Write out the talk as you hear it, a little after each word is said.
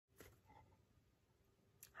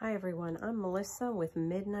Hi everyone, I'm Melissa with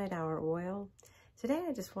Midnight Hour Oil. Today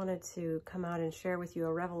I just wanted to come out and share with you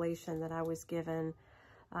a revelation that I was given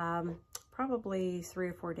probably 3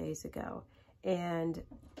 or 4 days ago. And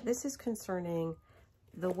this is concerning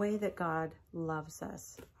the way that God loves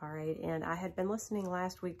us, all right? And I had been listening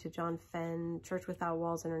last week to John Fenn, Church Without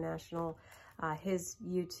Walls International, his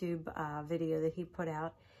YouTube video that he put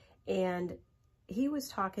out. And he was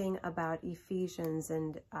talking about Ephesians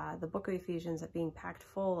and the book of Ephesians being packed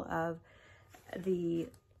full of the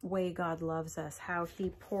way God loves us, how he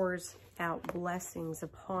pours out blessings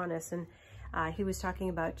upon us. And he was talking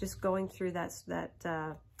about just going through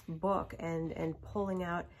that book and pulling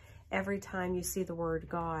out every time you see the word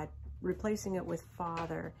God, replacing it with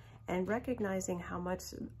Father, and recognizing how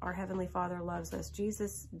much our Heavenly Father loves us.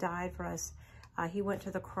 Jesus died for us. He went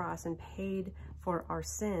to the cross and paid for our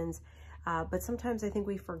sins. But sometimes I think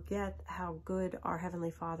we forget how good our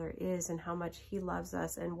Heavenly Father is and how much he loves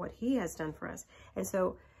us and what he has done for us. And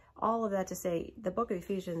so all of that to say, the book of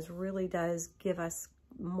Ephesians really does give us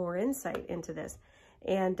more insight into this.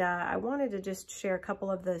 And I wanted to just share a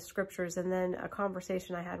couple of the scriptures and then a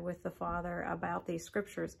conversation I had with the Father about these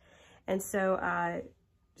scriptures. And so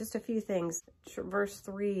just a few things. Verse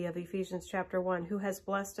 3 of Ephesians chapter 1, who has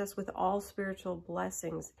blessed us with all spiritual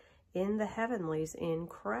blessings in the heavenlies in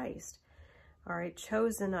Christ. All right,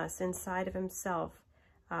 chosen us inside of himself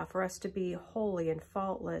for us to be holy and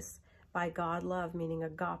faultless by God love, meaning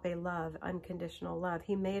agape love, unconditional love.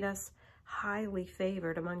 He made us highly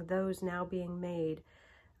favored among those now being made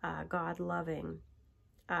God loving.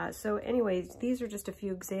 So anyways, these are just a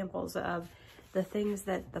few examples of the things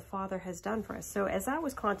that the Father has done for us. So as I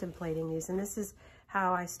was contemplating these, and this is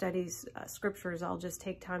how I study scriptures, I'll just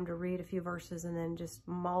take time to read a few verses and then just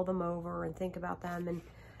mull them over and think about them and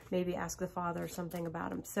maybe ask the Father something about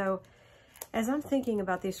them. So as I'm thinking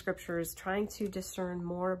about these scriptures, trying to discern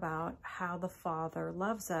more about how the Father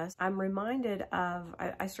loves us, I'm reminded of,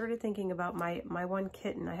 I started thinking about my one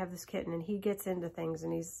kitten. I have this kitten and he gets into things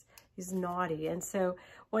and he's naughty. And so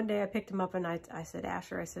one day I picked him up and I said,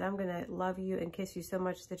 Asher, I said, I'm going to love you and kiss you so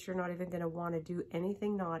much that you're not even going to want to do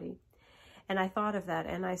anything naughty. And I thought of that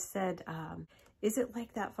and I said, is it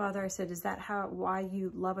like that, Father? I said, is that why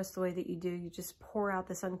you love us the way that you do? You just pour out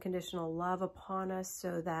this unconditional love upon us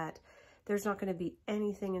so that there's not going to be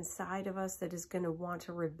anything inside of us that is going to want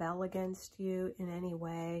to rebel against you in any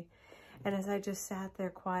way. And as I just sat there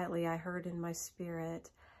quietly, I heard in my spirit,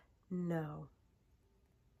 no.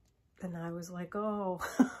 And I was like, oh,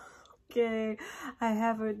 okay, I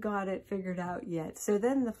haven't got it figured out yet. So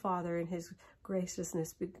then the Father in his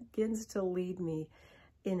graciousness begins to lead me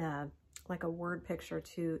in like a word picture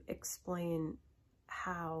to explain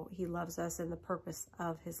how he loves us and the purpose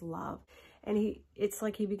of his love. And it's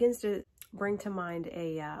like he begins to bring to mind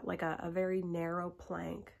like a very narrow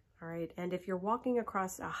plank, all right? And if you're walking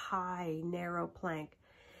across a high, narrow plank,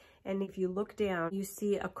 and if you look down, you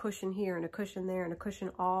see a cushion here and a cushion there and a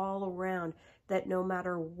cushion all around, that no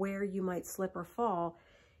matter where you might slip or fall,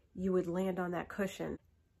 you would land on that cushion.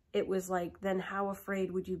 It was like, then how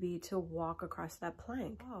afraid would you be to walk across that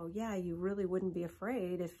plank? Oh yeah, you really wouldn't be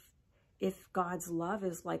afraid if God's love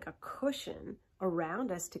is like a cushion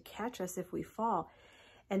around us to catch us if we fall.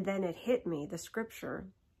 And then it hit me, the scripture,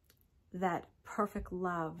 that perfect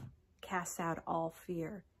love casts out all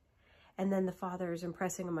fear. And then the Father is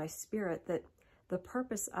impressing on my spirit that the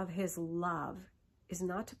purpose of his love is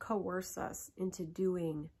not to coerce us into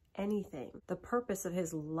doing anything. The purpose of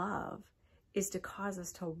his love is to cause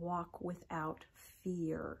us to walk without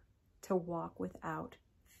fear, to walk without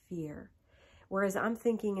fear. Whereas I'm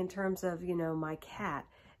thinking in terms of, you know, my cat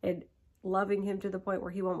and loving him to the point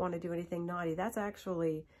where he won't want to do anything naughty. That's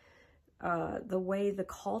actually the way the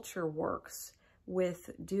culture works with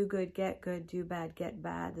do good, get good, do bad, get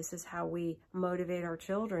bad. This is how we motivate our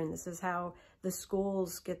children. This is how the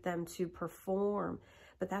schools get them to perform.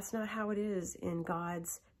 But that's not how it is in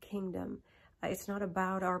God's kingdom. It's not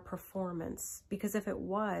about our performance, because if it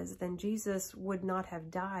was, then Jesus would not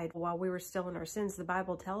have died while we were still in our sins. The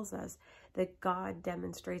Bible tells us that God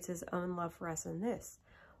demonstrates his own love for us in this.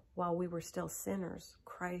 While we were still sinners,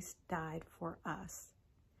 Christ died for us.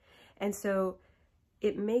 And so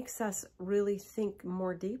it makes us really think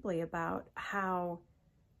more deeply about how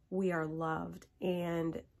we are loved,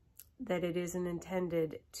 and that it isn't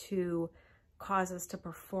intended to cause us to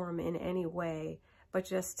perform in any way, but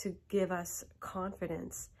just to give us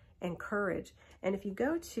confidence and courage. And if you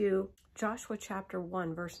go to Joshua chapter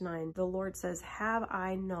 1, verse 9, the Lord says, have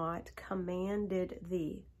I not commanded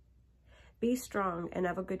thee? Be strong and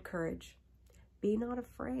of a good courage. Be not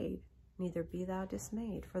afraid, neither be thou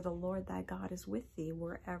dismayed, for the Lord thy God is with thee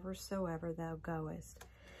wherever soever thou goest.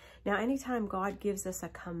 Now, anytime God gives us a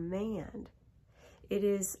command, it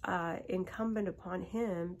is incumbent upon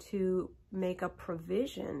him to make a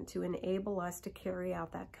provision to enable us to carry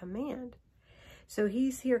out that command. So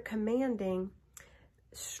he's here commanding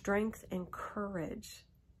strength and courage.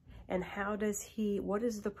 And what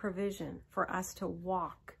is the provision for us to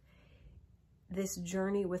walk this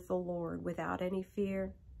journey with the Lord without any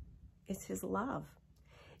fear? It's his love.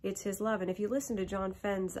 It's his love. And if you listen to John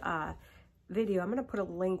Fenn's video, I'm going to put a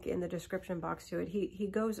link in the description box to it. He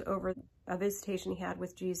goes over a visitation he had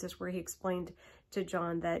with Jesus where he explained to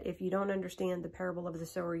John that if you don't understand the parable of the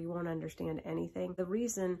sower, you won't understand anything. The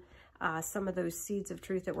reason some of those seeds of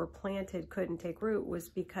truth that were planted couldn't take root was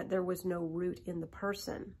because there was no root in the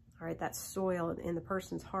person. All right, that soil in the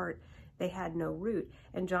person's heart, they had no root.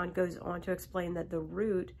 And John goes on to explain that the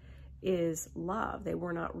root is love. They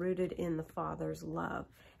were not rooted in the Father's love.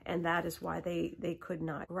 And that is why they could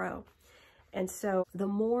not grow. And so the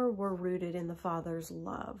more we're rooted in the Father's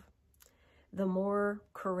love, the more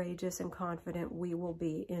courageous and confident we will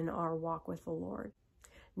be in our walk with the Lord.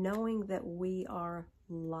 Knowing that we are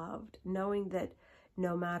loved, knowing that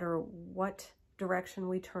no matter what direction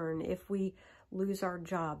we turn, if we lose our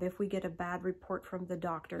job, if we get a bad report from the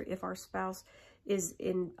doctor, if our spouse is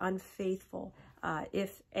unfaithful,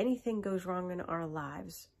 if anything goes wrong in our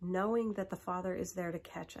lives, knowing that the Father is there to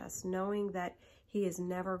catch us, knowing that he is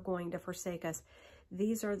never going to forsake us,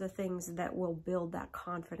 these are the things that will build that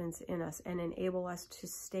confidence in us and enable us to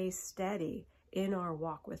stay steady in our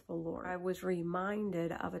walk with the Lord. I was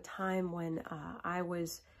reminded of a time when I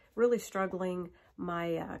was really struggling.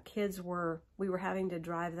 My kids we were having to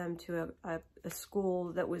drive them to a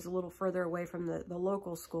school that was a little further away from the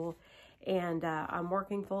local school. And I'm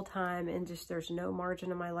working full time and just there's no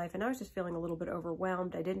margin in my life. And I was just feeling a little bit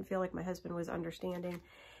overwhelmed. I didn't feel like my husband was understanding.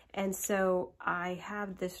 And so I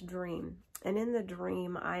have this dream. And in the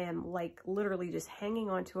dream, I am like literally just hanging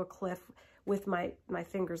onto a cliff with my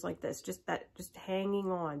fingers like this, just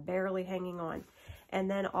hanging on, barely hanging on. And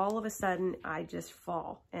then all of a sudden I just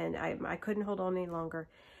fall and I couldn't hold on any longer.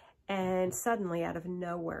 And suddenly out of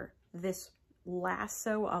nowhere, this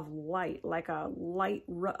lasso of light, like a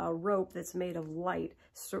rope that's made of light,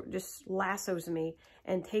 so just lassos me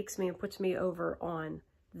and takes me and puts me over on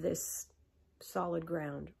this solid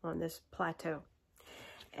ground, on this plateau.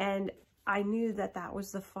 And I knew that that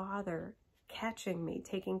was the Father catching me,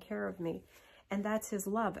 taking care of me. And that's his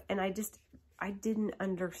love. And I didn't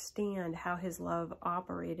understand how his love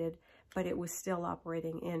operated, but it was still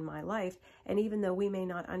operating in my life. And even though we may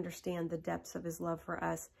not understand the depths of his love for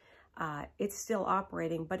us, it's still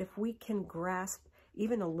operating. But if we can grasp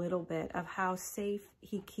even a little bit of how safe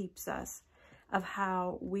he keeps us, of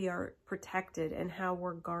how we are protected and how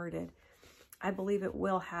we're guarded, I believe it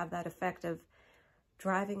will have that effect of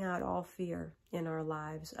driving out all fear in our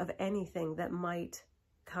lives of anything that might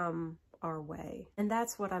come our way. And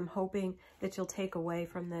that's what I'm hoping that you'll take away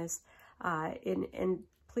from this. And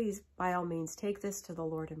please, by all means, take this to the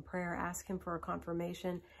Lord in prayer. Ask him for a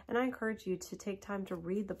confirmation. And I encourage you to take time to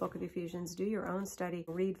read the book of Ephesians. Do your own study.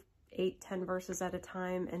 Read 8-10 verses at a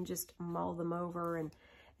time and just mull them over and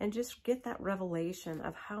just get that revelation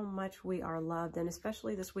of how much we are loved. And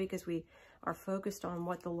especially this week as we are focused on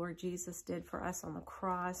what the Lord Jesus did for us on the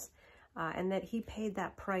cross, and that he paid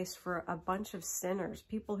that price for a bunch of sinners,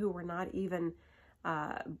 people who were not even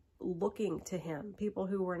looking to him, people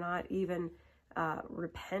who were not even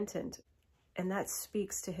repentant. And that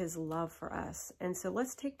speaks to his love for us. And so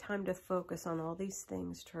let's take time to focus on all these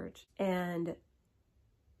things, church, and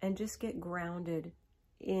just get grounded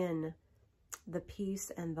in the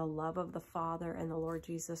peace and the love of the Father and the Lord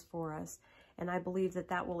Jesus for us. And I believe that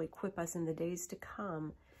that will equip us in the days to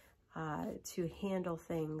come to handle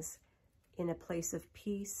things in a place of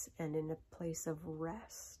peace and in a place of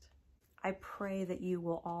rest. I pray that you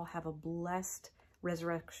will all have a blessed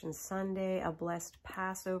Resurrection Sunday, a blessed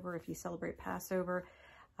Passover if you celebrate Passover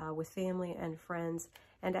with family and friends.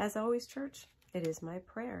 And as always, church, it is my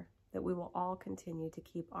prayer that we will all continue to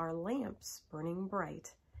keep our lamps burning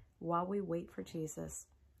bright while we wait for Jesus.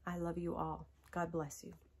 I love you all. God bless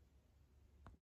you.